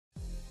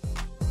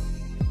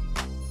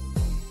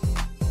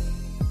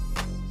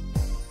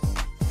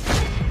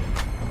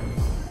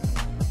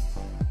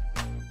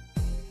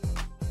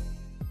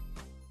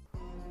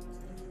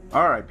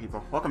Alright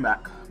people, welcome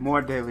back.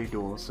 More Daily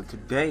Duels. So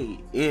today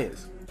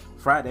is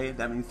Friday.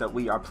 That means that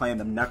we are playing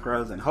the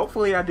Nekroz, and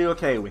hopefully I do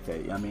okay with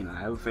it. I mean, I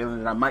have a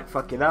feeling that I might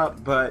fuck it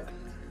up, but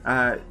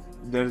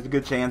there's a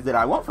good chance that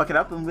I won't fuck it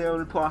up and we'll be able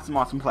to pull off some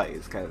awesome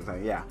plays, because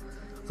yeah.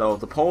 So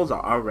the polls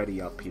are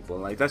already up, people.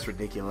 Like, that's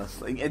ridiculous.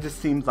 Like, it just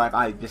seems like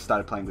I just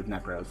started playing with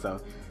Nekroz, so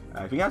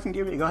if you guys can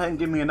go ahead and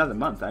give me another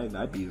month,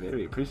 I'd be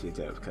very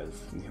appreciative, because,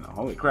 you know,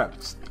 holy crap,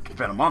 it's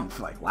been a month,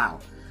 like,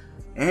 wow.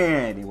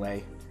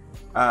 Anyway,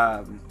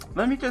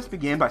 let me just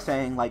begin by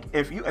saying, like,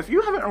 if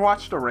you haven't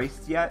watched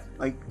Erased yet,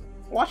 like,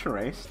 watch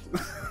Erased.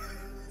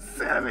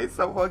 This anime's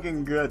so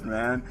fucking good,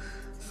 man.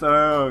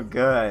 So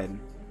good.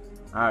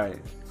 Alright,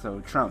 so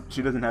Trump,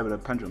 she doesn't have a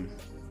pendulum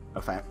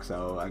effect,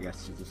 so I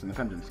guess she's just in the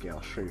pendulum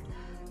scale, sure.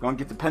 Gonna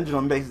get the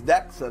pendulum-based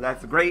deck, so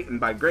that's great, and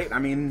by great, I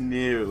mean,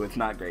 no, it's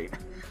not great.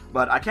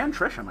 But I can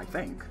trish him, I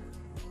think.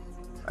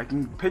 I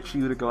can pitch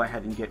you to go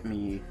ahead and get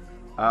me,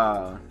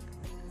 oh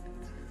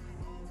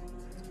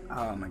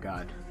my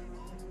god.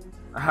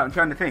 I'm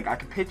trying to think. I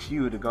could pitch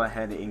you to go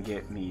ahead and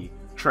get me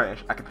Trish.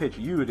 I could pitch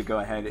you to go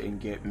ahead and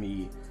get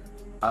me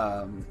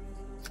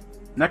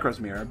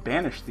Nekroz Mirror,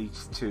 banish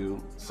these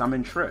two,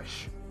 summon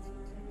Trish.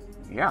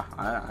 Yeah,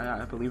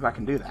 I believe I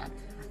can do that.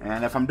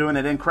 And if I'm doing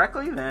it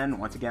incorrectly, then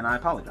once again I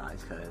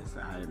apologize, because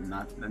I'm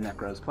not a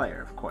Nekroz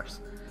player, of course.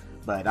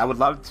 But I would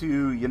love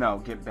to, you know,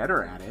 get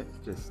better at it,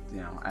 just,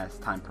 you know, as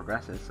time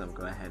progresses. So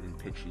go ahead and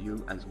pitch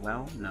you as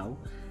well. No.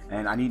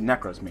 And I need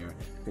Nekroz Mirror,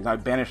 because I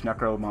banished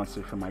Necro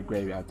monster from my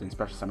graveyard, and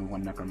special summon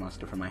one Necro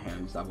monster from my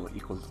hands level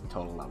equals the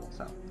total level.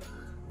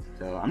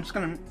 So I'm just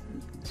gonna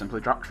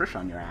simply drop Trish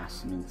on your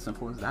ass. I mean,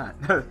 simple as that.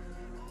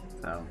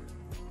 So,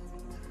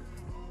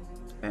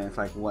 and it's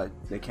like, what?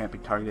 They can't be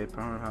targeted. They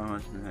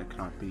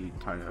cannot be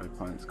targeted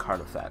opponent's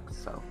card effects.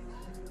 So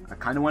I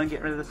kind of want to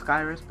get rid of the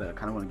Skyrus, but I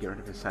kind of want to get rid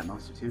of his set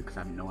monster too, because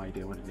I have no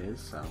idea what it is.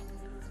 So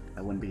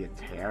that wouldn't be a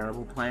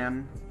terrible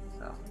plan.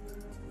 So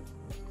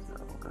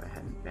we'll go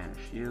ahead and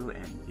banish you,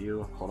 and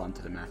you hold on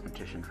to the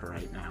Mathematician for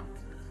right now.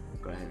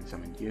 Go ahead and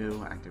summon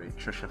you, activate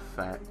Trish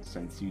effect,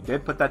 since you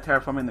did put that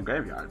Terraform in the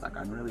graveyard. Like,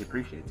 I'm really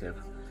appreciative.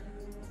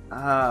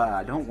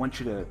 I don't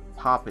want you to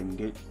pop and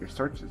get your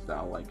searches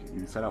though, like,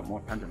 and set up more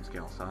pendulum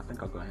scale, so I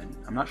think I'll go ahead.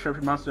 I'm not sure if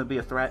your monster will be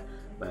a threat,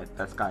 but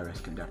that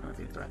Skyrus can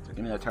definitely be a threat. So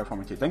give me that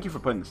Terraforming too. Thank you for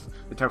putting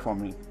the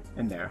Terraforming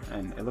in there,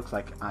 and it looks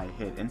like I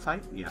hit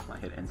Insight. Yeah, I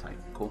hit Insight.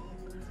 Cool.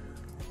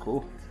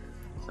 Cool.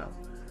 So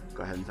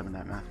go ahead and summon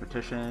that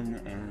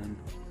Mathematician, and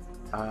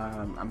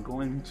I'm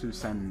going to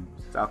send...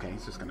 Okay,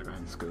 he's just going to go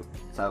ahead and scoop.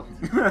 So,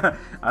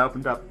 I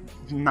opened up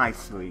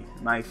nicely.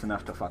 Nice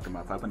enough to fuck him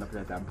up. I opened up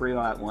that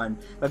Brio at 1,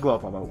 that Glow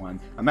Up at 1,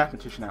 a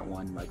Mathematician at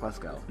 1. Like, let's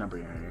go. Number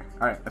here.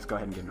 Alright, let's go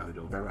ahead and get another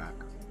duel. Right back.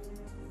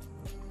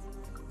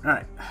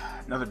 Alright,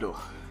 another duel.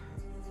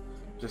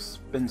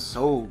 Just been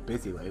so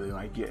busy lately.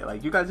 Like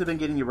you guys have been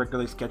getting your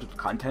regularly scheduled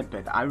content,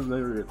 but I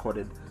literally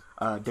recorded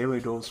Daily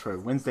Duels for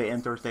Wednesday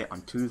and Thursday.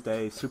 On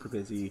Tuesday, super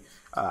busy.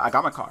 I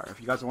got my car. If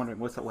you guys are wondering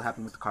what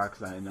happened with the car,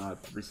 because I know I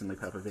recently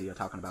put up a video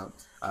talking about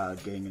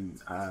getting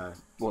a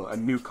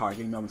new car,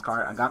 getting Melvin's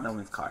car. I got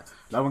Melvin's car.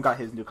 Melvin got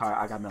his new car.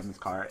 I got Melvin's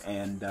car,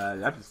 and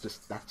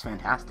that's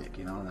fantastic,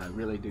 you know. And I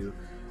really do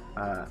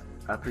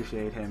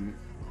appreciate him,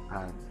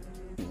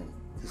 you know,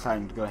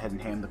 deciding to go ahead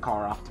and hand the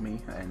car off to me,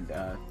 and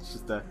it's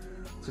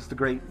just a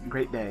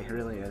great day. It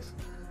really is.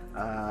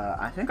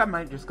 I think I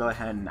might just go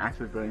ahead and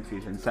activate Brilliant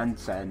Fusion, send,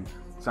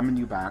 summon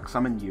you back,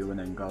 summon you, and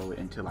then go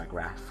into, like,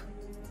 Wrath.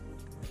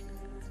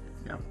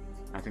 Yeah,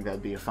 I think that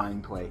would be a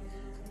fine play.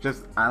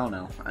 Just, I don't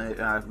know,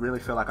 I really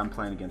feel like I'm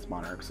playing against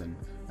Monarchs, and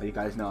you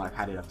guys know I've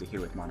had it up to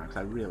here with Monarchs.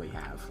 I really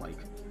have. Like,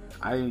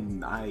 I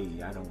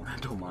don't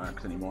want to do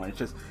Monarchs anymore. It's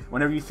just,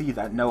 whenever you see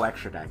that no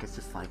extra deck, it's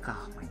just like,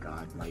 oh my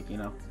god, like, you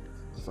know?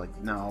 It's like,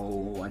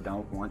 no, I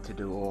don't want to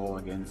duel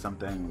against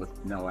something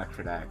with no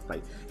extra deck.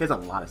 Like, he has a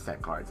lot of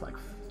set cards, like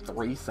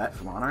 3 sets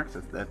for Monarchs.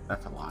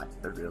 That's a lot.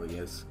 It really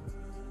is.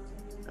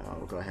 So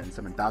we'll go ahead and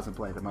summon 1000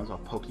 Blades. I might as well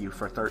poke you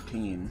for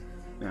 13.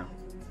 Yeah.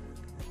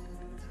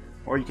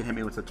 Or you can hit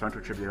me with the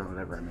Torrent Tribute or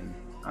whatever. I mean,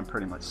 I'm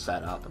pretty much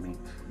set up. I mean,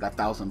 got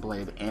 1000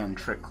 Blade and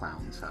Trick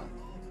Clown, so.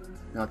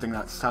 The only thing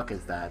that suck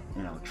is that,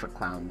 you know, Trick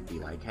Clown would be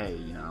like, hey,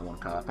 you know, I want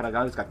to cut off. But I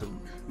always got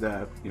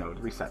the you know,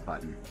 the reset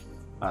button.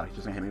 He's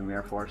just gonna hit me with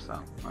Mirror Force,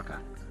 so, okay.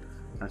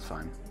 That's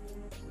fine.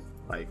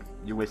 Like,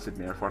 you wasted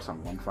Mirror Force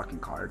on one fucking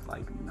card.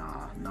 Like,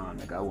 nah,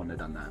 nigga, I wouldn't have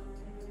done that.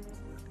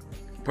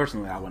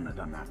 Personally, I wouldn't have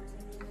done that.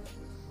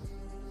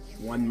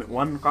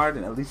 One card,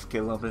 and at least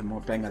get a little bit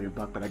more bang out of your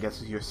buck, but I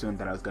guess you assumed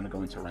that I was gonna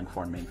go into rank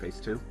 4 in main phase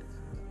 2.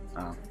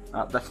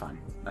 That's fine.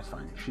 That's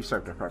fine. She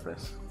served her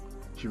purpose.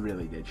 She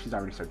really did. She's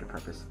already served her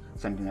purpose,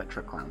 sending that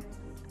Trick Clown,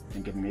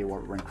 and giving me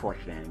rank 4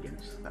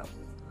 shenanigans, so.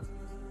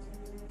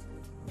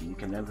 You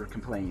can never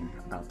complain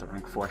about the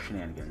rank 4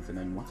 shenanigans. And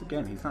then once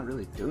again, he's not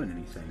really doing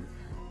anything.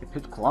 He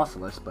pitched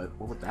Colossalus, but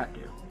what would that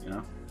do? You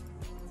know?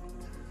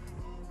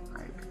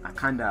 I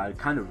kind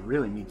of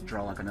really need to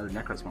draw like another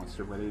Nekroz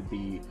monster, whether it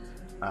be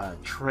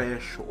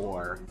Trish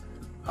or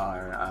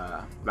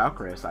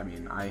Valkyris. I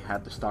mean, I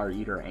had the Star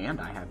Eater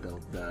and I had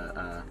built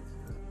the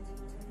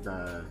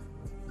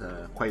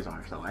the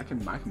Quasar, so I can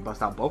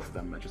bust out both of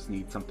them. I just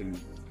need something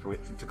for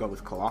it to go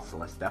with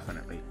Colossalus,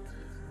 definitely.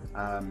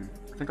 I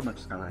think I'm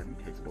just gonna go ahead and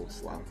take it a little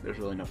slow. There's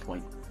really no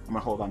point. I'm gonna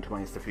hold on to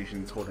my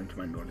institutions, hold on to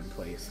my northern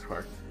plays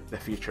for the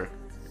future.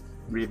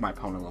 Read my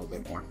opponent a little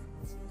bit more.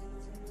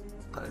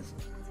 Because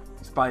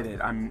despite it,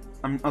 I'm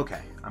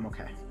okay. I'm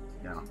okay.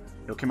 You know,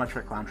 he'll kill my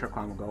Trick Clown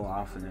will go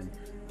off, and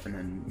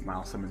then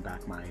I'll summon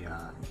back my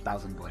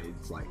 1,000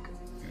 Blades. Like,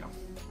 you know,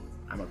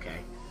 I'm okay.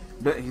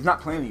 But he's not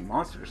playing any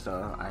monsters,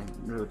 so I'm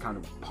really kind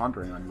of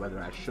pondering on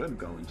whether I should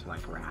go into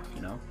like Wrath,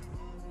 you know?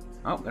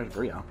 Oh, there's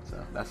Brio,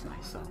 so that's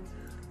nice. So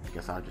I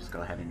guess I'll just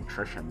go ahead and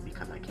Trish him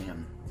because I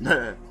can.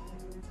 Yeah.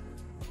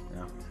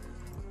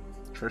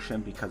 Trish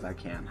him because I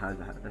can. How does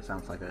that? That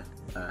sounds like a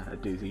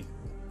doozy.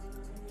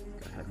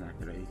 Go ahead and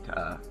activate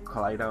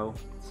Kaleido,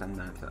 send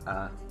that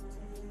to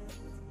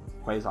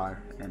Quasar,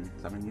 and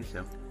summon you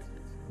two.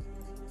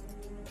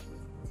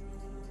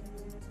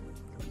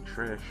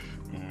 Trish,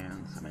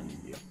 and summon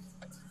you.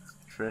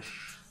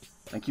 Trish,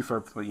 thank you for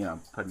putting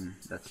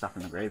that stuff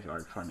in the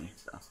graveyard for me.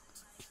 So,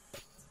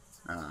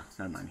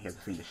 never mind. He has a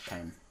Fiendish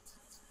Chain.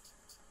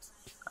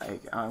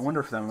 I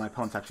wonder if my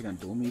opponent's actually gonna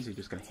duel me. Is he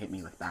just gonna hit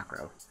me with back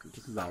row? Because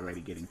this is already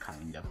getting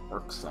kind of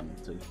irksome,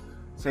 to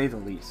say the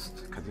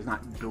least. Because he's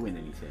not doing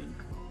anything.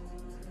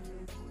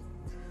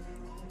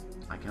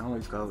 I can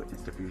always go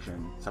Instant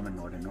Fusion, summon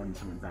Northern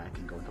summon back,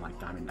 and go into like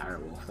Diamond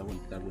Direwolf. That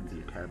wouldn't be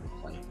a terrible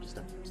play. Just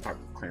to start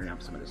clearing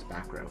up some of this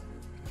back row.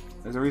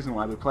 There's a reason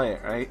why we play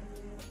it, right?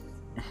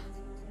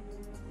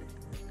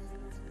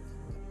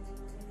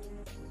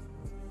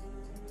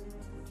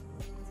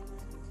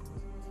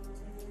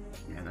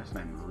 Yeah, this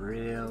man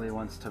really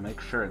wants to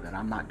make sure that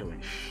I'm not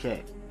doing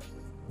shit.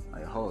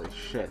 Like, holy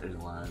shit, there's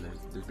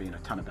being a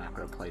ton of back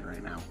row played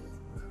right now.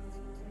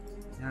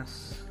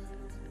 Yes.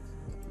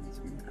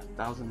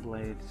 1,000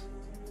 Blades.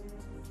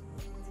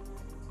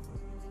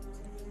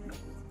 Nope.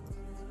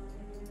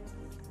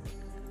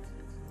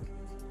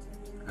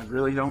 I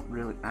really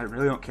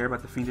don't care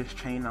about the Fiendish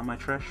Chain on my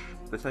Trish,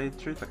 to tell you the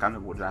truth. I kind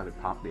of would rather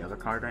pop the other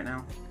card right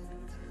now.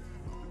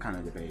 I'm kind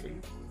of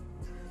debating.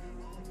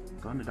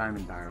 Going to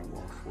Diamond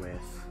Direwolf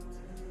with,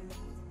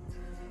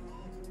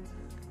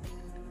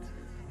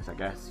 I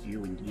guess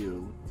you and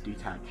you,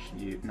 detach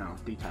you,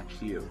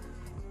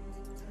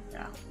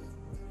 yeah.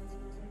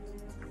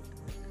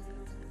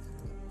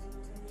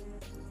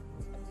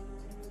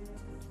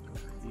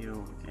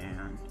 You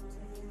and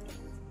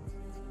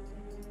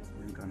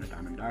I'm going to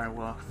Diamond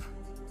Direwolf.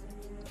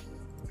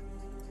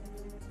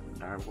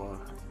 Direwolf,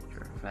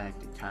 your effect,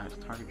 detach,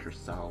 target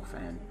yourself,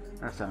 and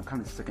like I said, I'm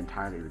kind of sick and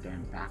tired of your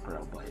damn back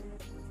row, but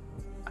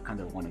I kind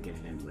of want to get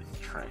it in with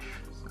Trish,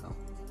 so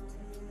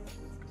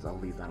I'll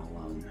leave that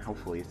alone.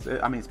 Hopefully, it's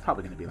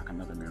probably going to be like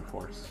another Mirror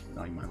Force,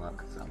 knowing my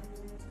luck, so.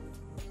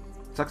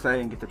 Sucks that I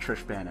didn't get the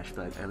Trish banished,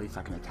 but at least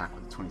I can attack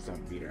with the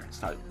 27 beater and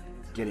start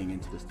getting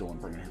into this duel and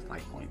bringing his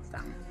life points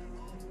down.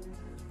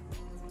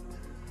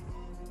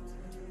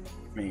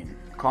 I mean,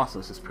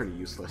 Colossus is pretty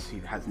useless. He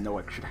has no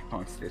extra deck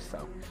monsters,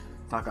 so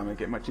it's not gonna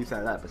get much use out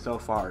of that. But so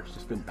far, it's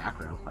just been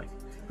back row. Like,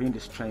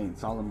 Fiendish Chain,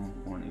 Solemn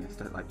Warning, and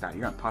stuff like that.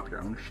 You're gonna pop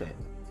your own shit.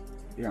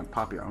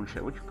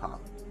 What'd you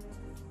pop?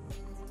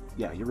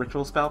 Yeah, your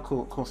Ritual Spell?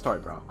 Cool story,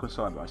 bro. Cool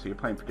story, bro. So you're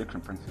playing Prediction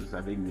Princess.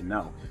 I didn't even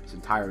know this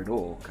entire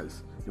duel,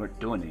 because you weren't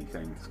doing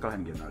anything. Let's go ahead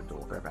and get another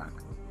duel. Right back.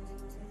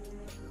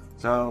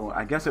 So,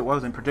 I guess it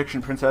wasn't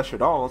Prediction Princess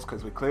at all,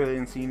 because we clearly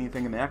didn't see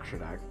anything in the extra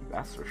deck.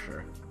 That's for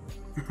sure.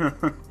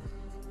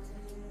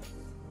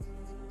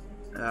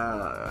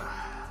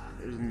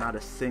 There's not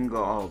a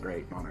single. Oh,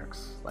 great,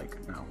 Monarchs. Like,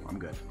 no, I'm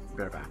good.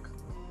 Bear back.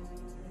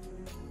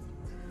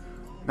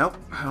 Nope.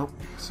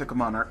 Sick of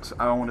Monarchs.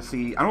 I don't want to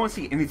see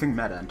anything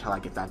meta until I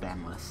get that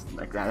ban list.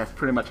 Like, that's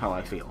pretty much how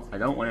I feel. I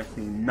don't want to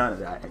see none of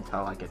that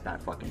until I get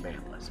that fucking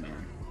ban list,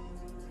 man.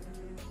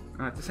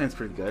 Alright, this hand's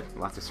pretty good.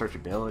 Lots of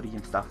searchability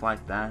and stuff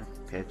like that.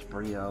 Pitch,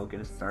 Brio,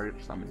 get a search.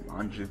 Summon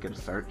Manju, get a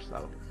search.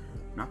 So,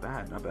 not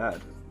bad.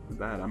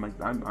 I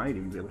might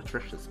even be able to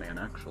trish this man,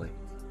 actually.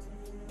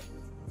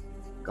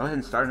 Go ahead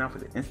and start off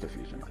with an Instant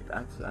Fusion. Like,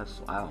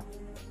 that's wow.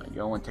 Like, you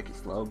don't want to take it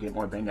slow, get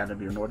more bang out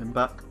of your Northern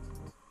Buck.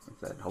 Like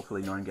that,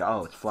 hopefully Northern get.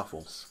 Oh, it's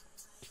Fluffles.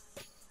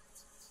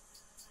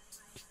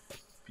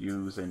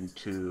 Fuse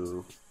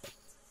into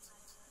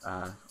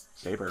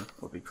Saber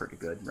would be pretty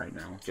good right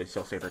now. Just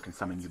so Saber can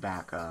summon you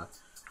back,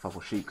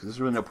 Fluffle Sheep. Because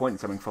there's really no point in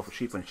summoning Fluffle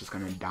Sheep when it's just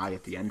going to die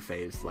at the end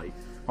phase. Like,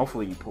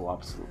 hopefully you pull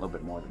up a little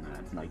bit more than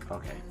that. Like,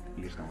 okay,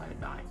 you're just going to let it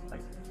die.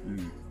 Like,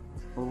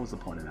 what was the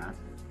point of that?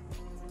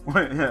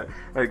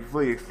 Like,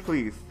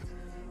 please,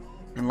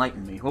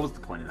 enlighten me. What was the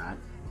point of that?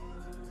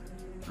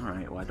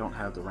 Alright, well, I don't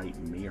have the right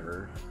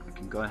mirror. I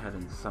can go ahead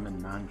and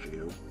summon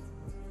Manju.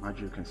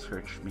 Manju can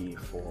search me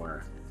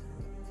for...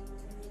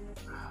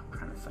 I'm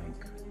trying to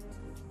think.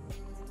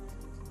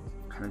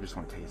 I kind of just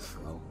want to take it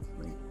slow.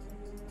 Like,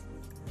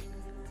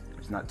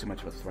 there's not too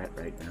much of a threat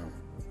right now.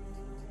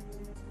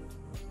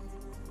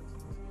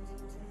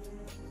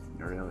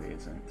 There really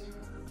isn't.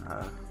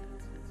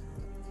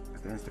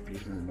 If the Instant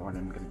Fusion in the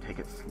Northern, I'm going to take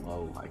it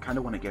slow. I kind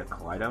of want to get a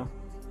Kaleido.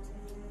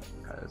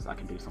 because I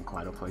can do some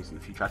Kaleido plays in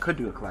the future. I could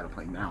do a Kaleido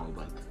play now,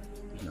 but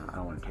you know, I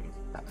don't want to take it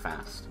that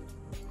fast.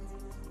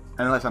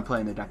 Unless I'm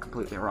playing the deck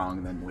completely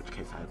wrong, then in which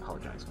case I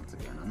apologize once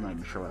again. I'm not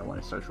even sure what I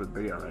want to search with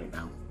video right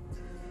now.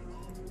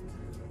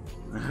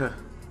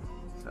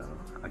 So,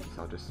 I guess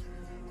I'll just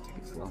take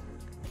it slow.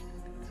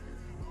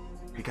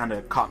 He kind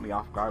of caught me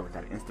off guard with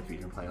that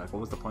insta-fusion play. Like, what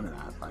was the point of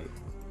that? Like,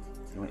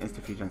 you went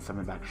insta-fusion and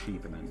summon back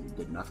Sheep, and then you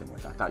did nothing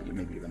with it. I thought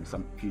maybe you were going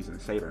to fuse in the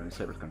Saber, and the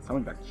Saber's going to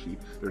summon back the Sheep.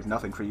 There was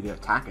nothing for you to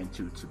attack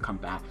into to come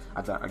back.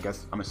 I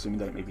guess I'm assuming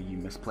that maybe you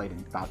misplayed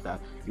and thought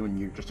that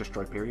you just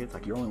destroy periods.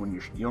 Like, you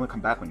only come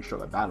back when you show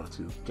a battle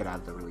to get out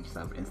of the release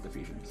of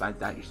insta-fusion. Besides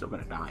that, you're still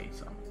going to die,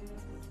 so.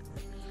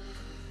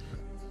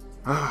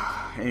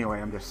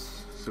 Anyway, I'm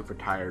just super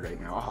tired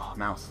right now. Oh,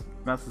 Mouse.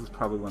 Mouse is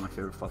probably one of my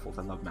favorite Fluffles.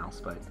 I love Mouse,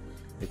 but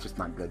it's just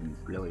not good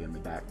really in the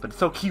deck. But it's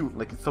so cute.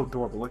 Like, it's so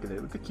adorable. Look at it.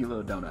 Look at the cute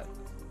little donut.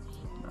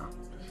 No.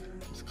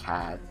 It's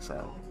Cat,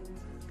 so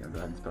I'm gonna go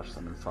ahead and special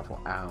summon Fluffle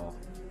Owl.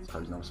 So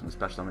there's no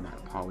special summon out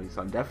of Polly.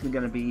 So I'm definitely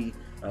gonna be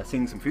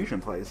seeing some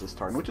fusion plays this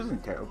turn, which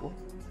isn't terrible.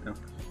 You know?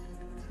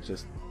 It's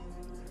just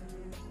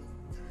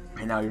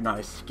right now you're not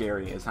as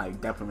scary as I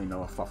definitely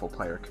know a Fluffle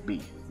player could be.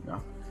 You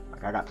know?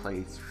 Like I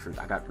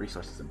got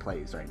resources in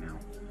plays right now.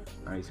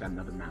 Alright, he's got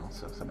another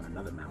Mouse, so summon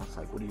another Mouse.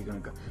 Like, what are you gonna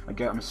go? Like,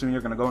 I'm assuming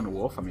you're gonna go into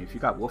Wolf. I mean, if you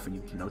got Wolf and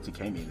you can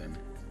OTK me, then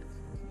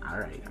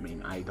alright. I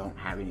mean, I don't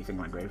have anything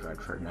in my graveyard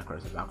for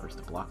Nekroz or Valkyries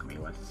to block me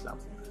with, so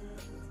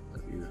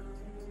you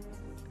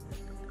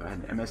go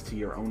ahead and MS to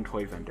your own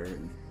toy vendor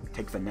and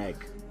take the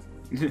egg.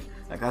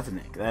 Like, that's an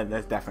egg.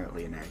 That's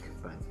definitely an egg,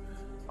 but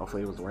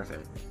hopefully it was worth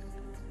it.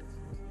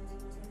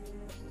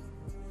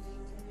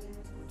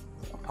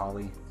 So,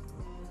 Polly,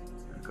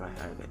 go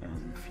ahead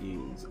and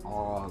fuse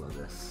all of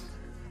this.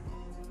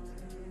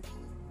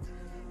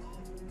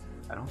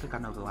 I don't think I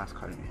know the last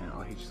card in your hand.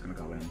 Oh, he's just gonna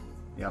go in.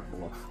 Yep,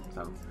 Wolf.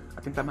 So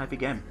I think that might be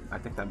game. I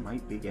think that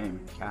might be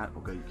game. Cat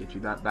will get you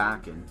that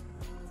back, and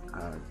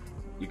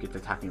you get to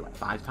attack me like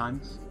 5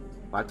 times.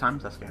 5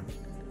 times? That's game.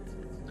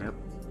 Yep.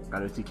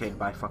 Got OTK'd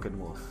by fucking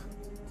Wolf.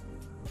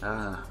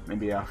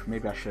 Maybe I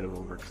should have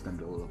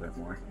overextended a little bit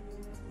more.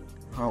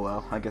 Oh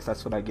well, I guess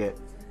that's what I get.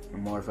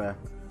 I'm more of a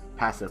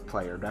passive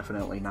player,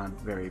 definitely not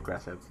very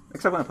aggressive.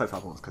 Except when I play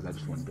Fluffles, because I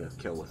just wanted to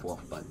kill with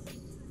Wolf, but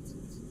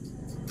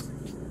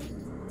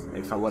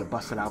if I would have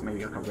busted out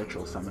maybe like a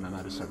ritual summon, I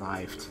might have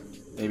survived.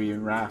 Maybe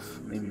even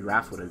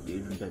Raph would have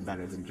even been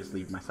better than just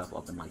leave myself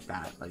open like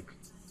that. Like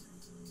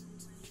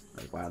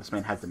wow, this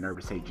man has the nerve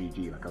to say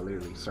GG. Like I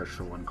literally searched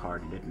for one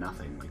card and did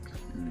nothing. Like,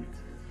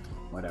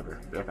 whatever.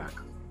 Right back.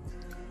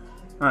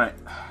 Alright,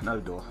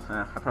 another duel.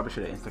 I probably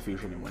should have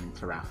insta-fusion and went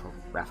into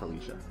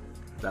Raffalesia.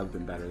 That would have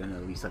been better. Then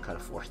at least I could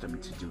have forced him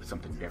to do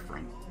something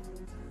different.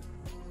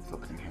 His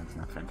opening hand's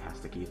not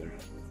fantastic either.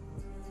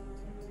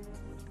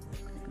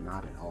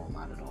 Not at all,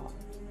 not at all.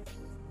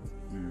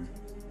 Maybe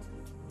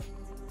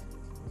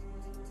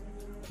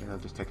I'll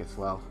just take it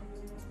slow.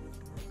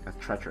 That's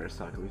treacherous,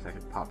 so at least I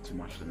could pop too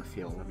much in the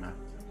field. I'm gonna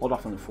hold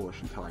off on the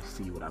Foolish until I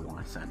see what I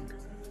want to send.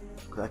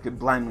 Because I could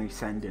blindly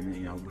send and,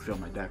 you know, reveal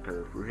my deck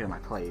or reveal my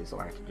plays,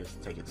 or I could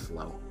just take it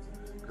slow.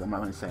 Because I might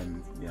want to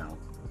send, you know,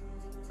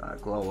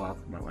 Glow Up,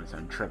 I might want to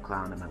send Trick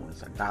Clown, I might want to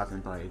send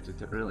Thousand Blades.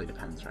 It really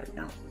depends right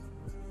now.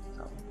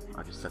 So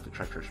I'll just set the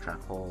Treacherous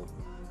Trap Hole.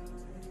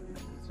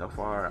 So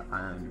far,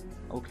 I'm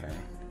okay.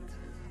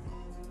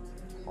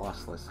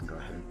 Lossless and go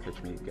ahead and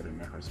pitch me to get a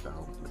Necro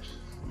spell, which is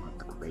not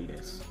the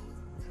greatest.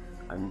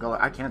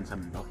 I can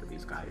summon both of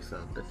these guys,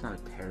 so that's not a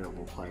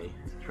terrible play.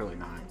 It's really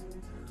not.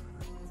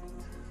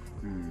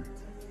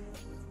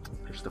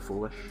 Pitch the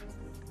Foolish.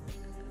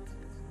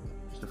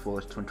 Pitch the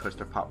Foolish, Twin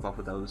Twister, pop both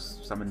of those,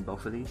 summon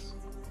both of these.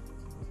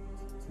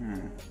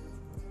 I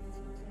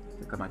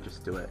think I might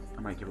just do it.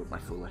 I might give up my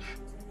Foolish.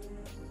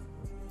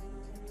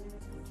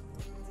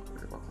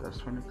 Those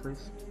for me,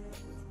 please.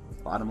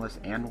 Bottomless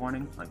and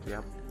Warning. Like,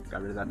 yep,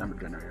 got rid of that number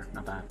generator.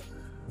 Not bad.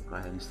 Go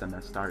ahead and send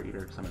that Star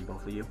Eater. Summon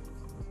both of you.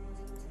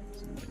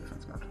 Send me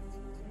defense mode.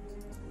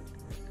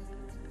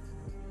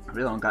 I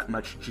really don't got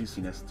much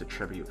juiciness to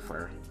tribute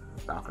for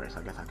Valkyrie, so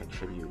I guess I could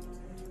tribute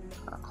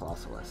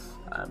Colossalus.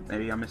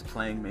 Maybe I'm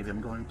misplaying. Maybe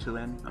I'm going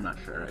 2-in. I'm not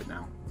sure right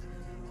now.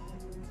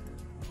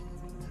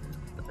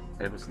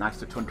 It was nice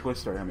to Twin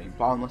Twister. I mean,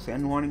 Bottomless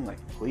and Warning. Like,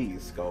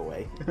 please go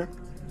away.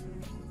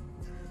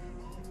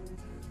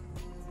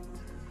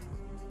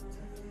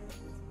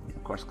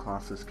 Of course,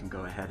 Colossus can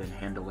go ahead and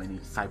handle any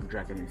Cyber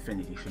Dragon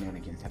Infinity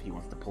shenanigans that he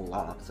wants to pull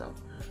off, so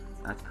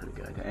that's pretty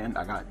good. And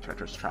I got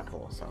Treacherous Trap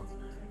Hole, so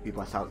he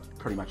busts out,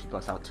 pretty much he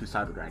busts out 2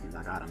 Cyber Dragons.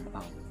 I got him.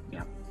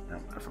 Yeah.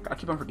 I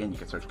keep on forgetting you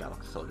can search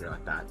Galaxy Soldier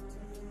like that.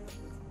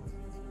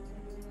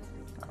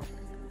 So,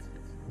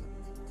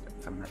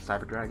 summon that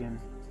Cyber Dragon.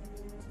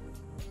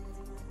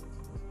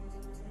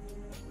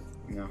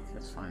 No,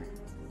 that's fine.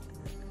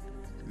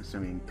 I'm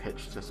assuming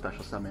pitch to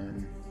special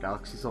summon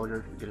Galaxy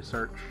Soldier, get a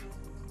search.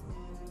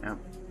 Yep,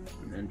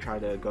 and then try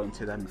to go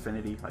into that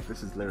Infinity. Like,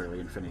 this is literally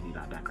Infinity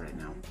deck right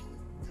now.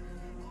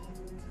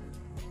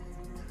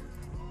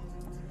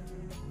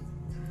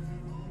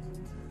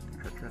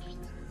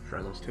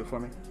 Try those 2 for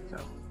me. So,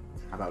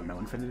 How about no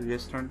Infinity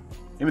this turn?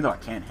 Even though I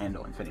can't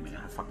handle Infinity,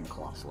 I have fucking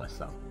Colossalus,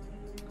 so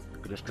you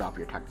could just drop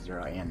your attack to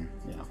 0 and,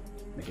 you know,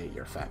 negate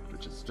your effect,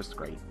 which is just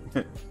great.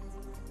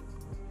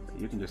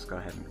 You can just go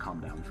ahead and calm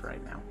down for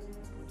right now.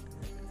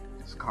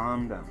 Just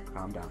calm down,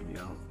 calm down.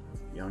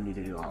 You don't need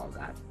to do all of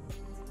that.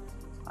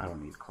 I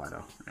don't need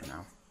Kaleido right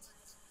now.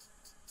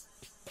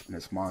 And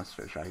it's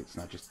monsters, right? It's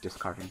not just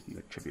discarding.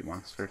 You tribute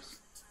monsters.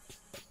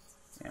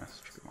 Yeah, it's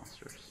tribute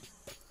monsters.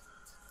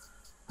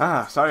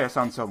 Ah, sorry I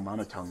sound so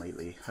monotone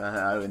lately.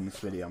 In this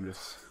video, I'm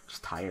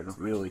just tired,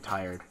 really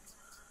tired.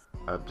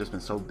 I've just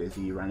been so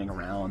busy running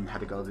around. Had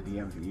to go to the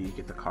DMV,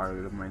 get the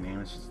card of my name.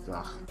 It's just,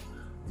 ugh,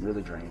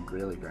 really drained.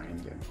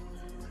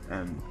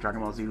 And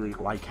Dragon Ball Z League,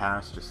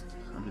 Whitecast,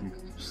 I've been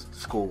just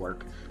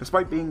schoolwork.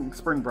 Despite being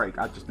spring break,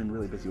 I've just been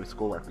really busy with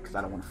schoolwork because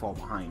I don't want to fall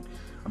behind.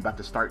 I'm about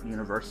to start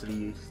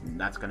university, and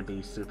that's going to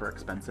be super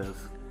expensive.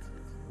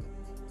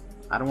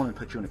 I don't want to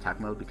put you in attack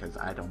mode because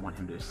I don't want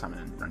him to summon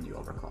and run you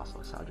over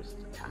Colossus, so I'll just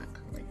attack.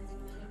 Like,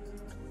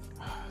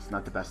 it's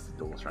not the best of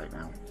duels right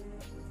now.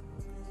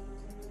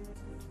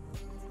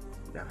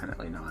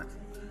 Definitely not.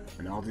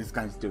 And all these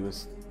guys do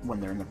is, when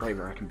they're in the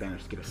graveyard, I can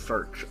manage to get a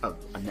search of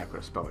a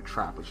Nekroz spell or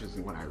trap, which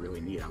isn't what I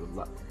really need.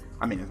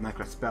 I mean, as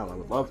Nekroz spell, I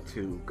would love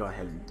to go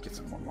ahead and get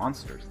some more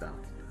monsters, though.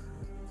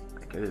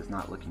 Like, it is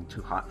not looking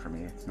too hot for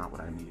me. It's not what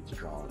I needed to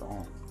draw at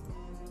all.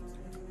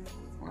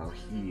 Well,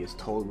 he is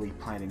totally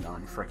planning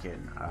on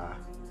frickin'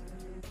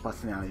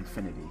 busting out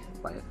Infinity,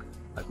 like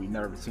we've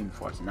never seen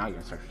before. So now you're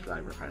gonna search for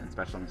Cyber Dragon,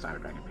 especially on the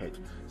Cyber Dragon page,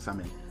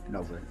 summon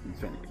Nova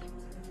Infinity.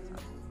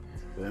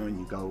 So then when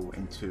you go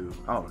into,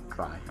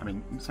 I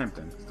mean, same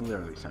thing. It's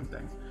literally the same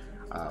thing.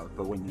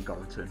 But when you go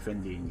to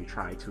Infinity and you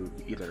try to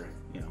either,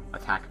 you know,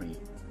 attack me,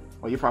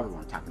 well, you probably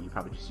won't attack me. You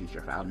probably just use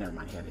your effect. Never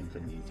mind, he had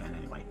Infinity 10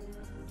 anyway.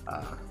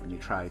 When you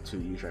try to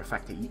use your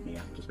effect to eat me, I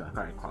can just be like,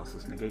 alright,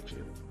 Colossus, negate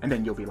you. And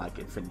then you'll be like,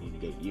 Infinity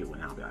negate you,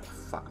 and I'll be like,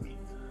 fuck me.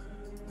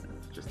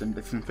 Just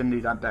it's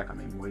Infinity deck, I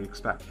mean, what do you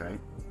expect, right?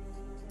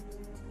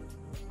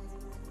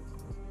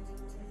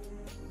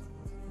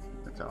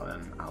 So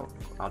then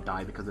I'll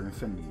die because of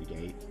Infinity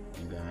negate,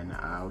 and then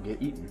I'll get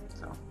eaten,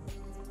 so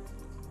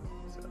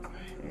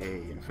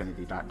hey,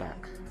 Infinity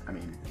deck. I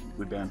mean,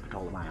 we banned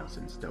Ptolemaeus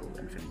and still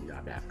Infinity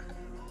deck.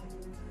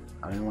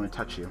 I don't even want to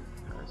touch you,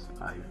 because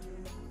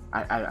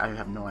I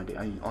have no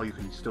idea. Oh, you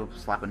can still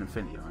slap an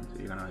Infinity on, so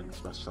you're gonna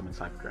special summon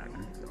Cyber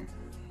Dragon. So.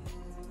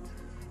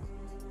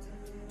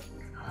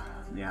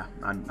 Yeah,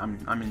 I'm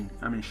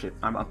in shit.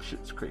 I'm up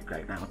shit's creek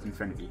right now with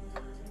Infinity.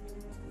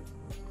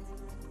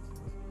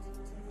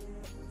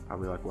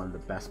 Probably like one of the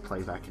best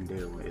plays I can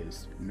do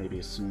is maybe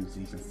as soon as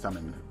he's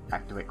summoned,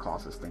 activate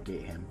Colossus,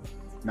 negate him.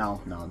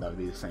 No, that would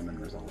be the same end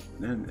result.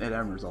 End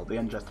result. The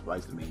end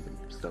justifies the means, and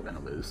you're still gonna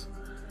lose.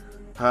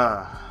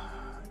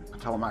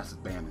 Ptolemaeus is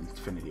banned and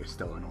Infinity is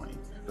still annoying.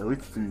 But at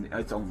least it's in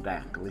its own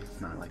deck. At least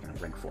it's not like in a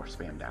rank 4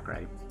 spam deck,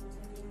 right?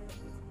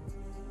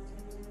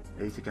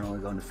 At least you can only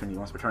go into Infinity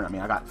once per turn. I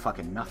mean, I got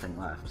fucking nothing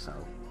left, so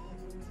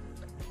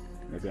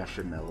maybe I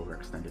shouldn't have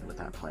overextended with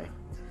that play.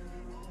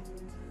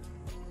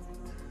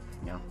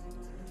 You know?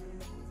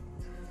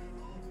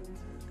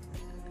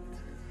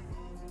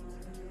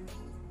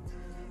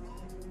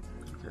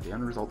 So the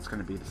end result's going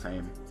to be the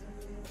same.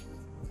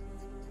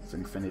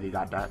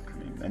 Infinity.deck. I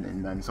mean,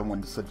 and then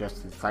someone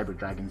suggested Cyber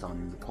Dragons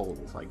on the poll.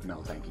 It's like, no,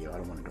 thank you. I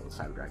don't want to go with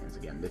Cyber Dragons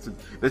again. This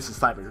is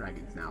Cyber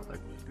Dragons now. Like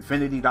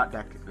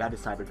Infinity.deck, that is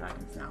Cyber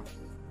Dragons now.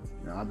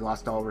 You know, I've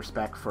lost all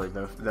respect for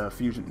the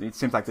fusion. It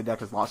seems like the deck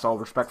has lost all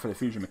respect for the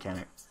fusion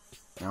mechanic.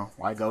 You know,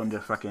 why go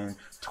into fucking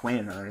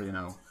Twin or, you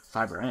know,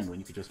 Cyber End when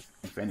you could just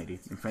Infinity,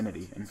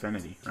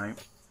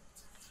 right?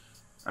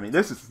 I mean,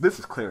 this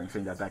is clear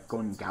Infinity.deck,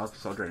 going Galaxy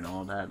Soldier and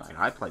all that. Like,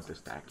 I played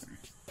this deck and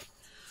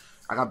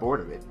I got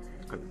bored of it.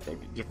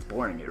 It gets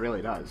boring, it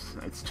really does.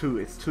 It's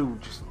too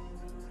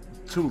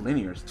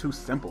linear, it's too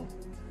simple.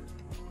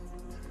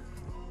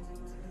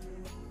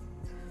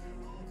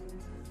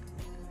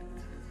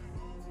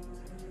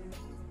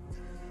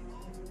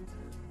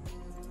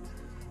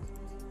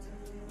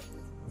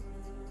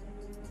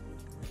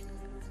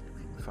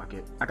 Fuck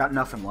it. I got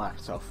nothing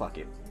left, so fuck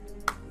it.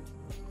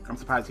 I'm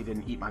surprised he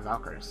didn't eat my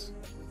Valkyries.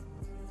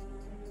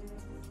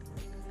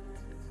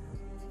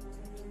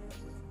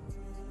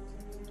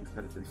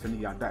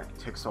 Infinity.deck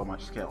takes so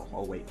much skill.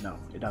 Oh wait, no,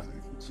 it doesn't.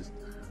 It's just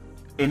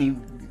any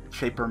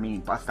shape or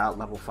mean, bust out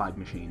level 5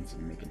 machines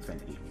and make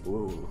Infinity.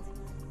 Ooh,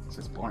 it's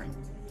just boring.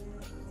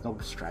 There's no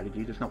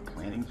strategy, there's no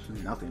planning,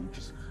 there's nothing.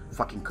 Just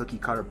fucking cookie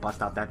cutter,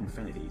 bust out that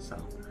Infinity. So,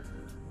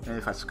 and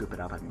if I scoop it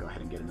up, I can go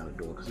ahead and get another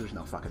duel because there's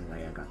no fucking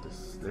way I got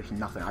this. There's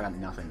nothing. I got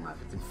nothing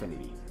left. It's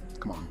Infinity.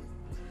 Come on.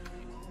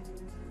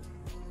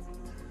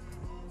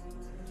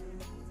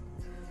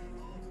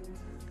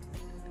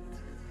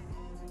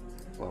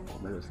 Well,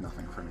 there's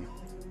nothing for me.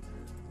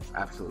 It's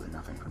absolutely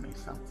nothing for me,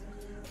 so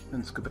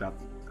then scoop it up.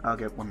 I'll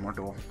get one more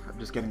duel. I'm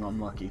just getting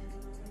unlucky.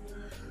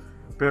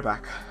 Be right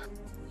back.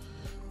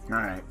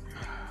 Alright.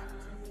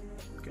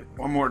 Get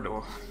one more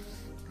duel.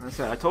 Like I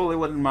said, I totally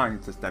wouldn't mind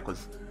if this deck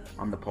was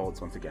on the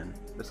polls once again.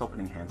 This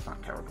opening hand's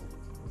not terrible.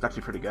 It's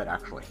actually pretty good,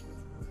 actually.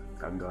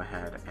 I can go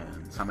ahead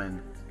and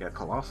summon, get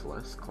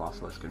Colossalus.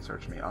 Colossalus can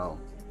search me. Oh,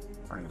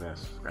 Burning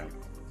Abyss, great.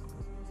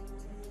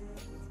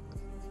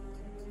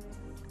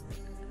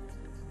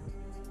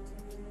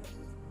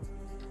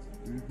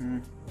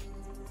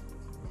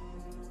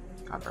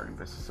 God, Burning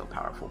Abyss is so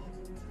powerful.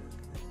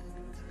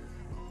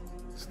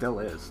 Still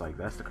is, like,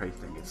 that's the crazy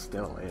thing, it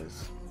still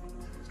is.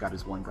 He's got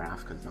his one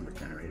graph because number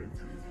generated.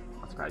 I'm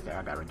not surprised there,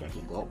 I got Regeki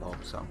and Glow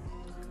Bulb, so.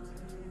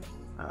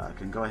 I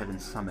can go ahead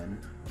and summon,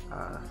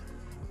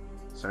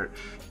 search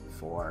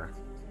for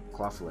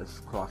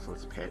Colossalus,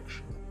 Colossalus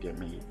pitch, get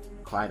me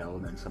Kaleido,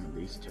 and then summon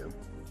these two.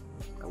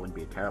 That wouldn't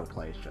be a terrible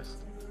play, it's just,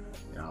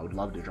 you know, I would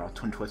love to draw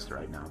Twin Twister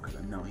right now, because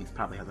I know he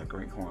probably has a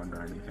Great Horn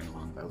or anything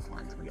along those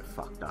lines, and we get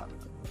fucked up.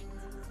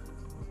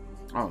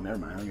 Oh, never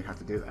mind, I don't even have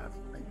to do that.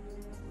 Like,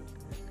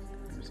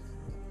 just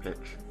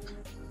pitch.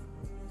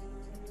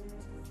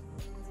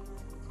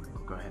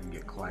 We'll go ahead and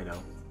get Kaleido.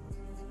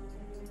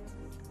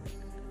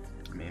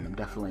 I mean, I'm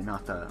definitely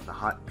not the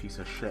hot piece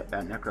of shit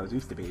that Nekroz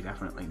used to be,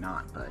 definitely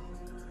not, but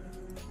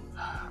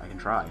I can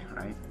try,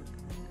 right?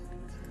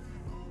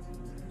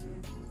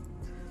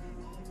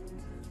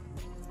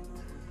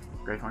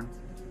 Great Horn?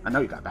 I know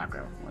you got back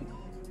row, like,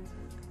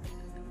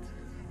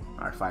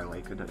 or Fire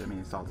Lake, I mean,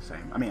 it's all the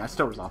same. I mean, I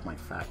still resolve my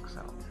effect,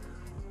 so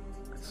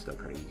it's still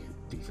pretty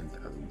decent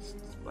at least,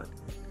 but...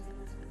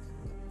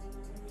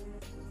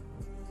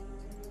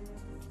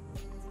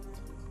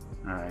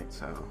 Alright,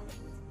 so...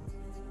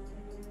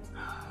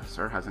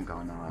 Sir hasn't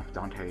gone off.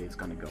 Dante is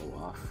gonna go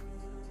off.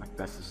 My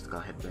best is to go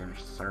ahead and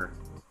banish Sir.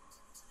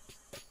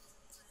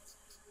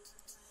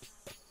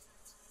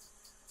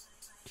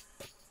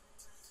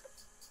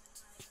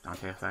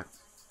 Dante effect.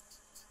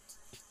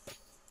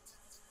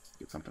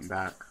 Get something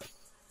back.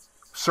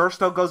 Sir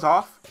still goes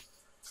off?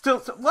 Still,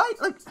 what?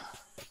 Like,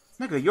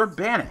 nigga, you're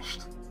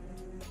banished.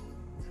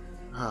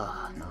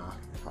 Nah,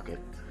 fuck it.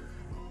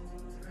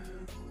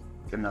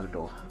 Get another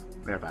duel.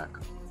 They're back.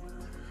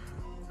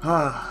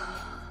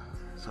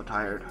 So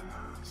tired.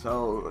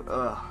 So,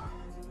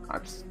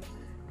 I'm just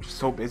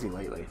so busy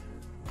lately.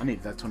 I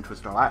needed that Twin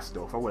Twister last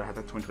duel. If I would have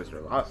had that Twin Twister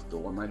last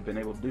duel, I might have been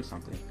able to do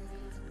something.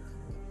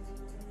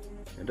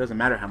 It doesn't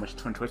matter how much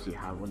Twin Twister you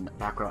have when the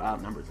back row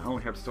outnumbers. I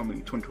only have so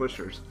many Twin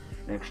Twisters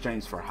in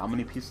exchange for how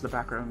many pieces of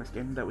back row in this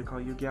game that we call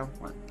Yu-Gi-Oh?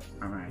 What?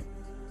 Alright.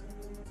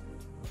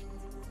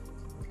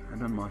 I've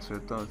done monster,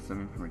 it does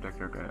 7 from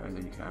Rejector, and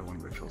then you can have one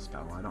ritual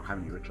spell. I don't have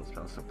any ritual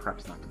spells, so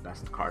Prep's not the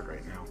best card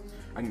right now.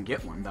 I can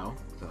get one though,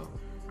 so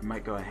I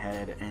might go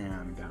ahead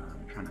and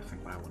I'm trying to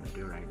think what I want to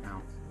do right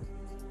now.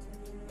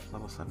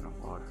 Level 7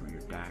 of Lord from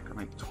your deck. I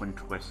might Twin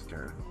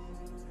Twister,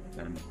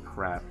 then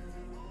Prep,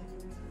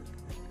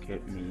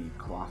 get me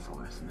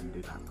Colossalus, and then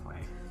do that play.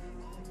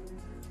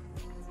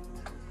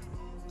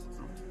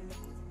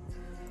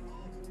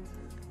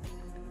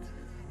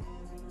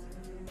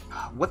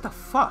 What the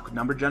fuck?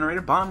 Number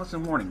generator, bottomless,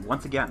 and warning.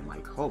 Once again,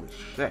 like, holy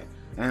shit.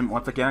 And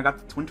once again, I got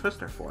the Twin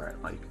Twister for it.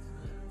 Like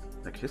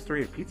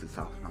history repeats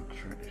itself. I'm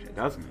sure it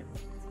doesn't it?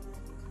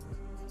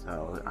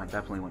 So, I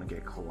definitely want to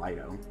get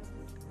Kaleido.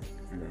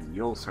 And then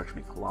you'll search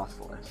me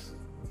Colossalus.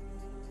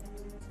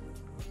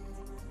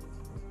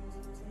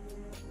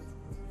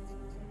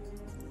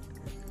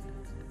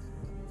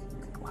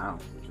 Wow,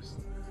 just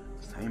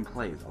same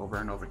plays over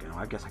and over again. Well,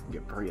 I guess I can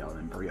get Brio, and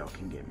then Brio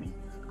can get me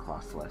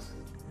Colossalus.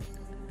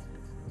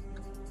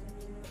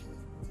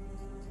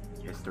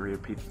 History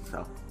repeats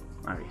itself.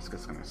 Alright, he's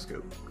just gonna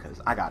scoop, because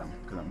I got him.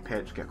 Because I'm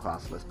pitch, get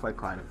Colossalus, play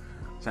Kaleido,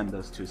 send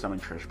those two, summon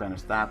Trish,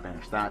 banish that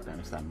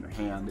in your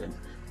hand, and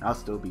I'll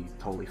still be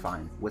totally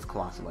fine with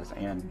Colossalus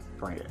and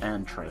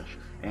Trish,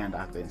 and I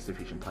have the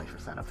insufficient play for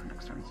setup for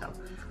next turn. So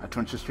I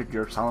Twin Twisted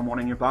your Solemn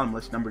Warning, your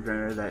bottomless number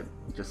generator that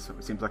just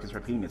seems like it's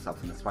repeating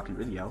itself in this fucking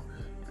video,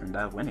 and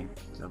winning.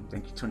 So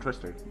thank you, Twin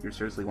Twister. You're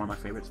seriously one of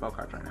my favorite spell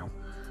cards right now.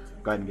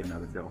 Go ahead and get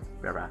another duel.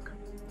 Be right back.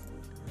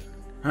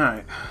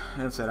 Alright,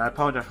 as I said, I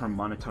apologize for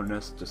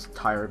monotoneness, just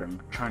tired and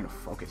trying to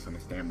focus on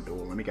this damn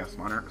duel. Let me guess,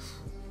 Monarchs.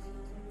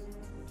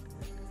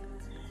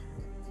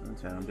 As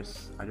I said,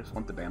 I just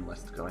want the ban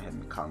list to go ahead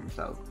and come,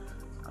 so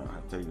I don't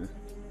have to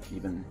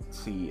even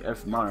see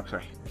if Monarchs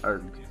are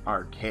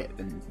hit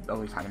and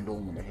always having duel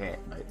when they're hit,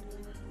 but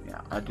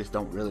yeah, I just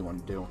don't really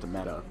want to deal with the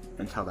meta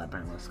until that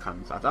ban list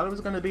comes. I thought it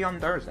was going to be on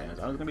Thursday, I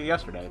thought it was going to be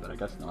yesterday, but I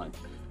guess not.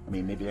 I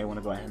mean, maybe they want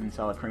to go ahead and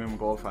sell a premium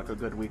gold for like a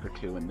good week or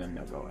two, and then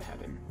they'll go ahead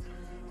and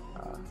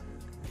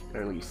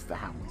release the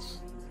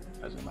hounds,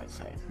 as we might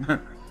say.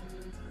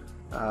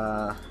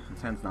 The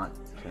hand's not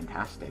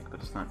fantastic, but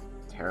it's not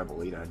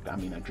terrible either. I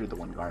mean, I drew the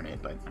one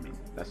Garnet, but I mean,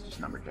 that's just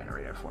number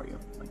generator for you.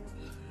 Like,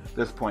 at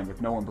this point, if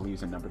no one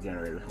believes in number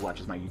generator who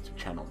watches my YouTube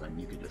channel, then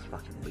you could just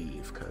fucking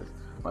leave, because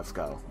let's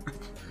go.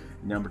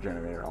 Number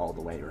generator all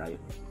the way, right?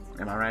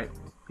 Am I right,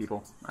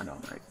 people? I know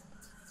I'm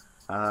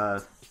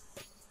right.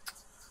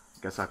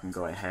 Guess I can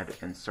go ahead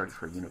and search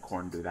for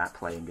Unicorn, do that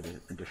play, and get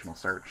an additional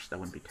search. That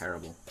wouldn't be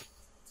terrible.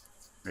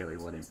 Really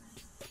wouldn't.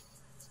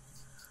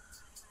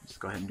 Just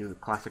go ahead and do the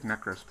classic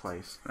Nekroz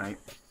plays, right?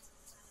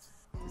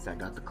 Because I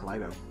got the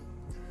Kaleido.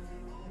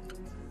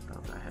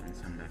 I'll go ahead and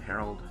send that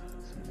Herald,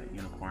 send that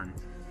Unicorn.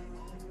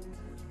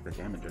 the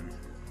damage in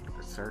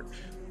the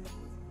search.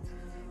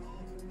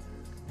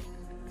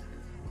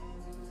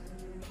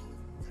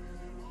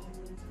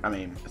 I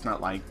mean, it's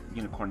not like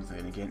Unicorn's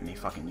gonna negate any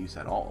fucking use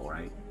at all,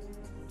 right?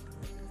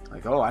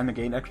 Like, oh, I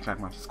negate extra attack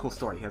monsters. Cool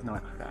story. He has no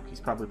extra attack. He's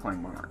probably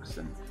playing Monarchs,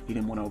 and he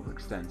didn't want to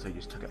overextend, so he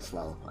just took it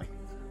slow. Like,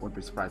 wouldn't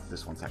be surprised if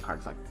this one set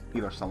card's like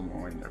either Solomon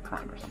or in their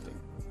prime or something.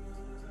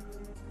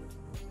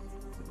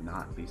 Would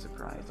not be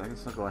surprised. I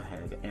guess I'll go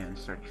ahead and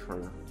search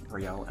for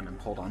Brielle and then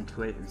hold on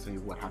to it and see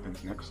what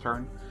happens next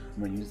turn.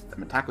 I'm gonna use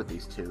them attack with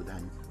these two,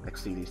 then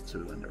XC these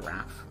two into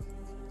Wrath.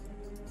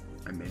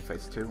 And main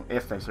phase 2,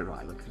 if they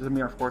survive. If it's a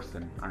Mirror Force,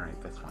 then alright,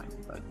 that's fine,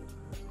 but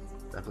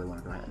definitely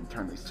want to go ahead and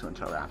turn these two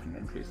into a Wrath and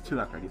main phase 2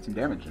 after I get some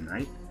damage in,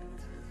 right?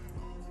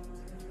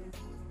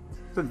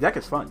 So the deck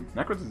is fun.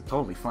 Nekroz is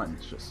totally fun,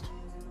 it's just,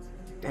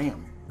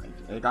 damn, like,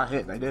 it got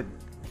hit, I did.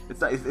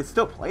 It's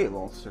still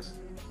playable, it's just,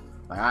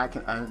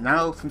 like,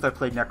 now since I've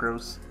played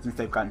Nekroz, since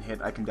they've gotten hit,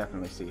 I can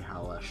definitely see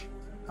how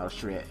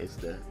Shreya is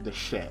the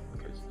shit,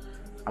 because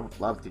I would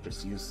love to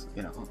just use,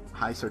 you know,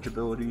 high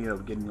searchability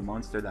of getting a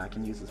monster that I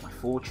can use as my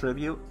full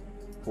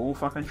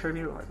fucking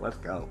tribute, like, let's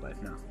go,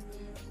 but no,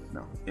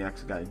 you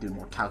actually gotta do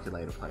more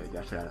calculated play, you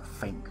actually gotta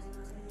think,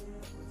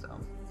 so,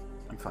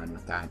 I'm fine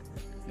with that,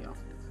 you know,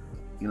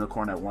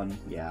 Unicorn at 1,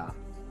 yeah,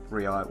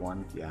 Rio at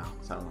 1, yeah,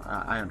 so,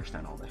 I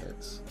understand all the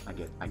hits, I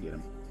get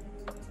them.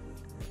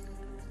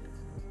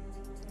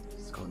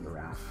 Let's go into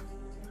Wrath.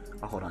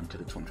 I'll hold on to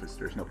the Twin Twist,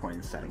 there's no point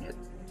in setting it.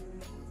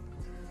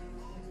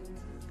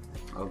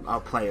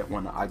 I'll play it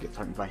when I get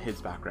threatened by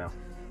his back row.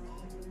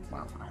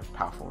 Wow, I have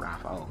powerful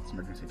Wrath. Oh, it's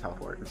emergency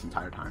teleport this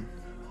entire time.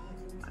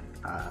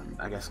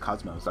 I guess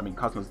Cosmos. I mean,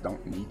 Cosmos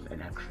don't need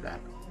an extra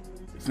deck.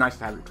 It's nice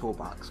to have your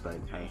toolbox, but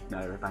hey,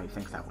 not everybody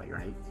thinks that way,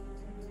 right?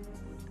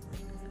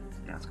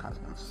 Yeah, it's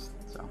Cosmos.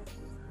 So,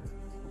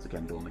 once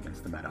again, dueling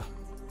against the meta.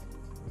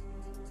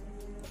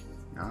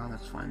 No,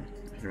 that's fine.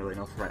 There's really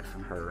no threat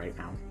from her right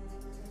now.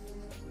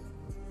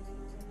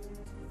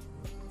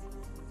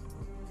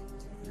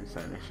 So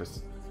it's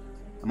just,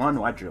 I'm on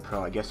Raidraptors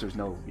Pro. I guess there's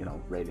no, you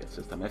know, radius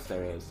system. If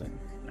there is, then,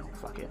 you know,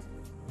 fuck it.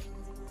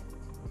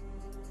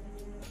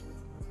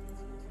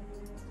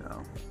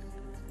 So,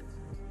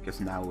 I guess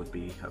now would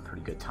be a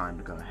pretty good time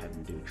to go ahead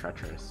and do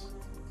Treacherous.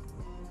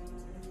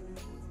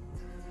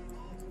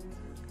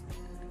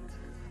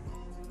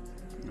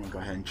 I'm gonna go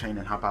ahead and chain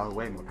and hop out of the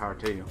way. More power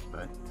to you,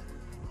 but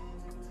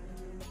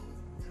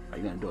are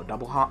you gonna do a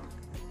double hop?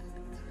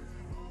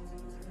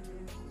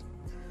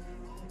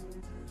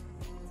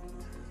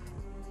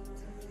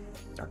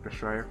 Dark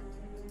Destroyer,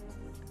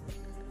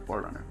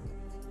 Forerunner.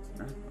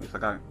 Yeah, at least I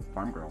got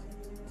Farm Girl.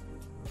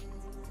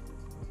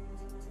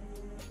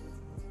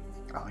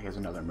 Oh, he has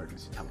another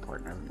emergency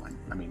teleport. Never mind.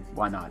 I mean,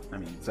 why not? I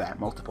mean, it's at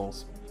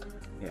multiples.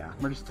 Yeah,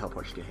 emergency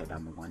teleport should get hit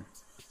down the 1.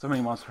 So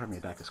many monsters from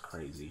your deck is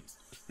crazy.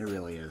 It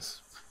really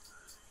is.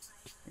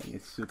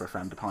 It's super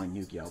frowned upon in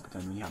Yu-Gi-Oh, but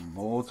then when you have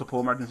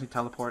multiple emergency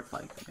teleports,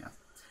 like, yeah,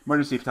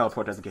 emergency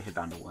teleport doesn't get hit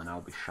down to 1. I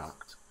would be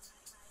shocked.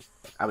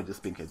 I would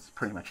just think it's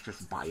pretty much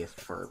just biased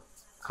for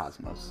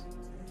Cosmos.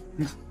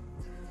 It's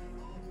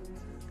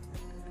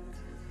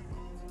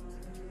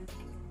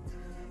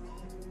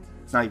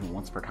not even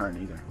once per turn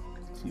either.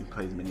 So you can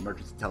play as many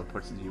emergency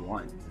teleports as you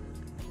want.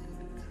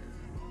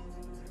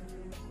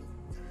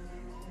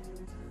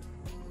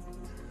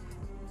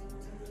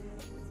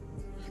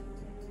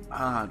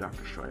 Ah, Dark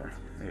Destroyer.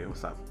 Hey,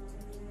 what's up?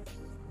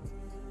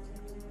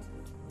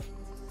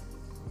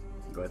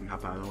 Go ahead and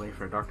hop out of the way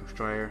for a Dark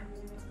Destroyer.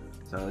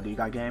 So, do you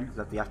got game? Is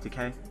that the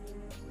FTK?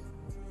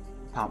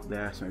 Pop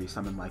there, so maybe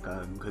summon like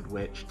a Good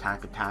Witch,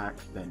 attack,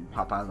 then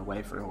hop out of the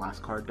way for the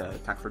last card to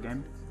attack for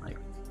game? Like,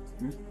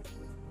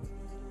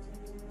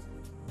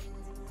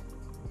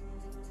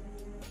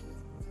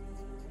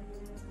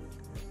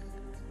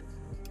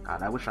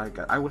 God, I wish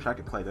I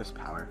could play this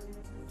power.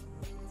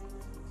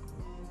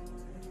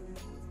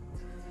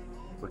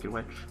 Wicked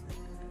Witch.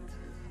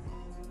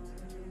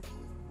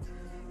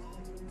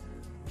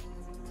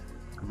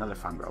 Another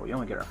Farm Girl. You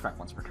only get her effect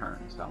once per turn,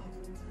 so.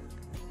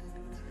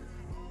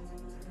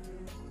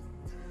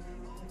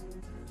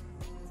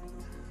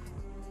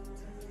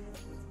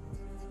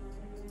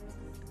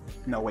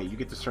 No, wait, you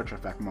get the search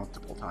effect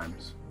multiple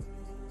times.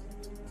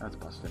 That's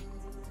busted.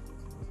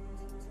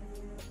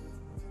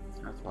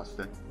 That's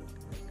busted.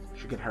 You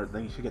should get her,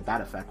 then you should get that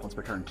effect once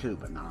per turn too,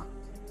 but nah.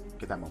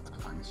 Get that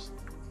multiple times.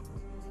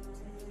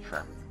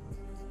 Sure.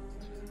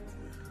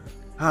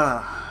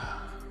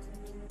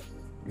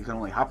 You can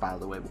only hop out of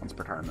the way once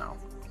per turn now.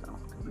 So,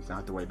 at least I don't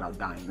have to worry about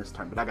dying this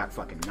turn, but I got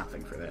fucking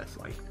nothing for this.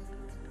 Like,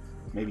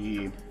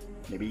 maybe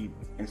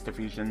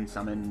Insta-Fusion,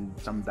 summon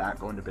back,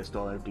 go into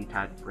Pistol, or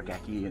detach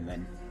Regeki, and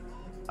then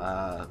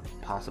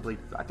possibly,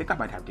 I think I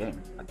might have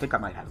game.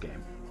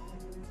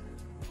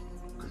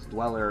 Because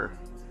Dweller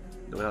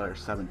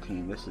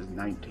 17, this is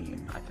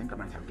 19. I think I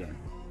might have game.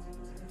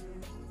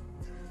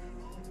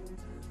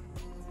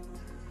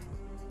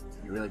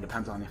 It really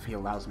depends on if he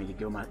allows me to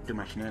do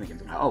my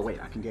shenanigans. Oh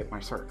wait, I can get my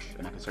search,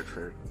 and I can search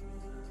for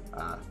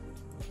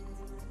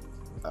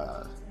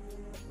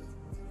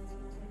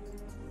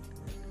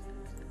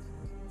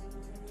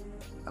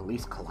at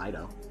least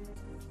Kaleido.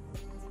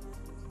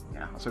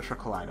 Yeah, I'll search for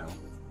Kaleido.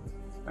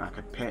 Then I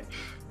could pitch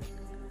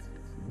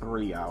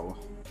Brio,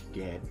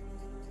 get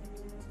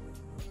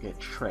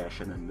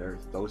Trish, and then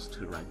there's those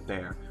two right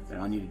there. Then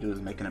all I need to do is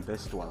make an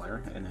Abyss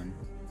Dweller, and then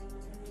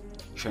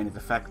chain his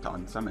effect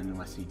on summon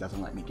unless he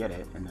doesn't let me get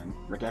it, and then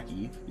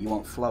Regeki, you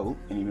won't float,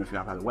 and even if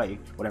you're out of the way,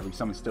 whatever you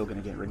summon's still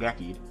gonna get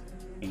Regeki'd,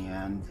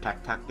 and tack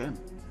in.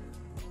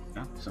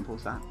 Yeah, simple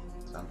as that.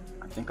 So,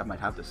 I think I might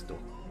have this duel.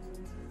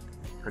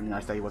 Pretty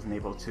nice that he wasn't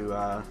able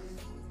to,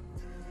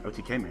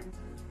 OTK me.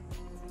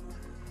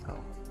 So,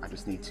 I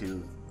just need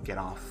to get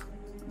off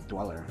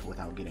Dweller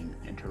without getting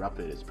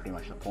interrupted is pretty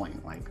much the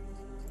point. Like,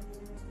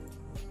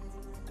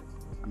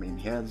 I mean,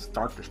 he has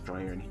Dark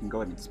Destroyer and he can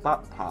go ahead and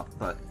spot pop,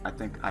 but I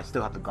think I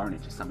still have to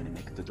Garnet to summon and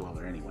make it the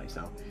Dweller anyway,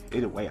 so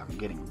either way I'm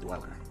getting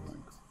Dweller.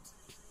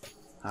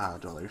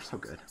 Like, Dweller, you're so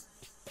good.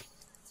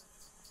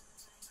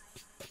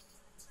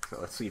 So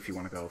let's see if you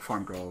want to go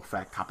Farm Grow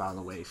Effect, hop out of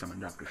the way, summon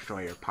Dark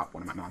Destroyer, pop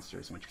one of my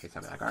monsters, in which case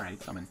I'll be like,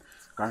 alright, summon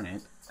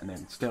Garnet, and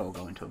then still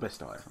go into Abyss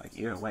Dweller. Like,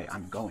 either way,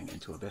 I'm going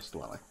into Abyss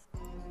Dweller.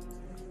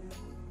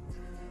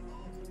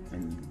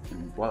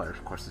 And Dweller,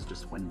 of course, is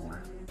just win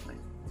more. Like,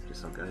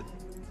 just so good.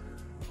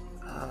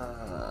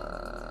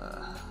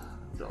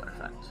 Dweller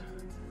effect.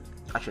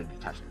 I should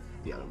detach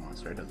the other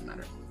monster, it doesn't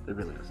matter. It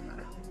really doesn't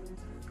matter.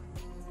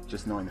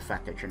 Just knowing the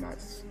fact that you're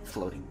not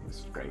floating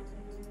is great.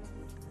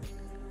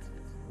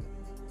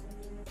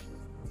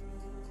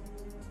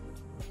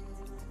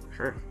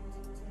 Sure.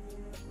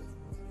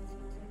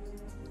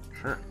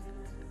 Sure.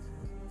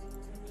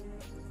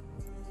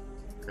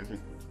 Crazy.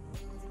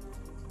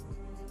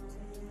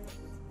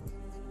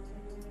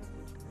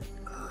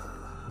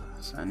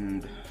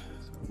 Send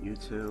you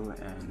two,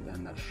 and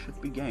then that should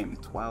be game.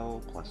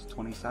 12 plus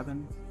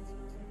 27.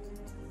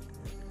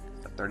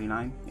 Is that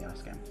 39? Yeah,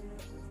 that's game.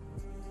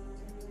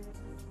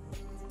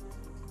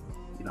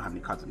 You don't have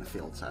any cards in the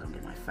field, so I don't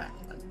get my effect,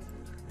 but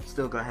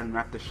still go ahead and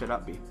wrap this shit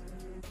up, B.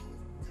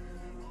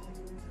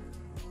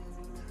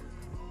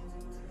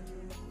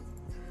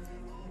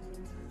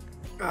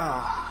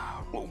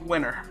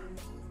 Winner.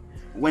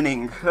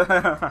 Winning.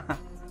 That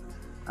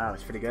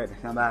was pretty good.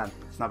 Not bad.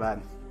 It's not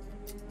bad.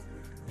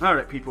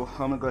 Alright, people,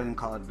 I'm gonna go ahead and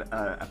call it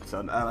an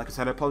episode. Like I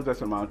said, I apologize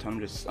for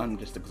Monotone. I'm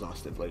just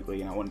exhausted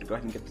lately, and I wanted to go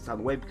ahead and get this out of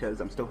the way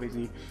because I'm still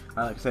busy.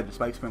 Like I said,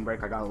 despite spring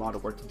break, I got a lot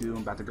of work to do.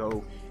 I'm about to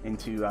go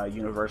into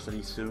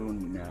university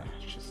soon.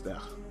 It's just, and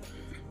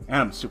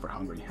I'm super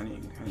hungry. I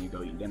need to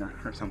go eat dinner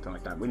or something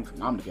like that. Waiting for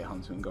Mom to get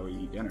home so we can go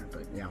eat dinner,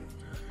 but yeah.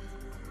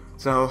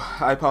 So,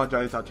 I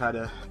apologize. I'll try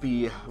to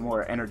be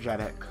more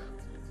energetic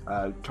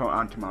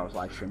on tomorrow's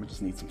live stream. I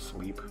just need some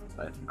sleep,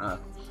 but I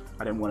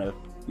didn't want to,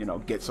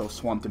 get so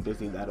swamped and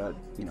busy that,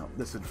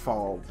 this would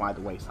fall by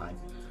the wayside.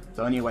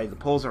 So anyway, the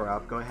polls are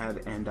up. Go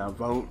ahead and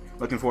vote.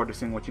 Looking forward to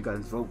seeing what you guys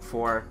vote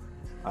for.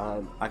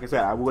 Like I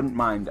said, I wouldn't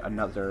mind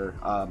another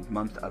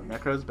month of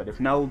Nekroz, but if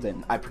no,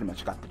 then I pretty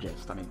much got the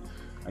gist. I mean,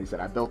 like I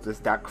said, I built this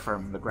deck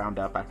from the ground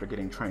up after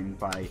getting trained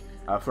by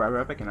Forever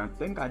Epic, and I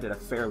think I did a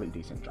fairly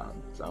decent job.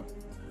 So,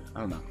 I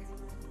don't know.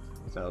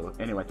 So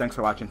anyway, thanks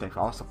for watching, thanks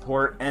for all the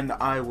support, and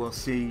I will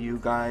see you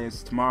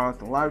guys tomorrow at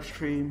the live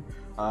stream,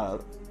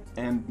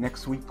 and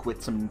next week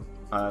with some,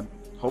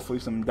 hopefully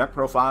some deck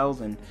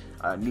profiles and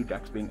new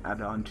decks being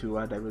added on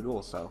to Daily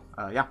Duels. So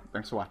yeah,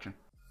 thanks for watching.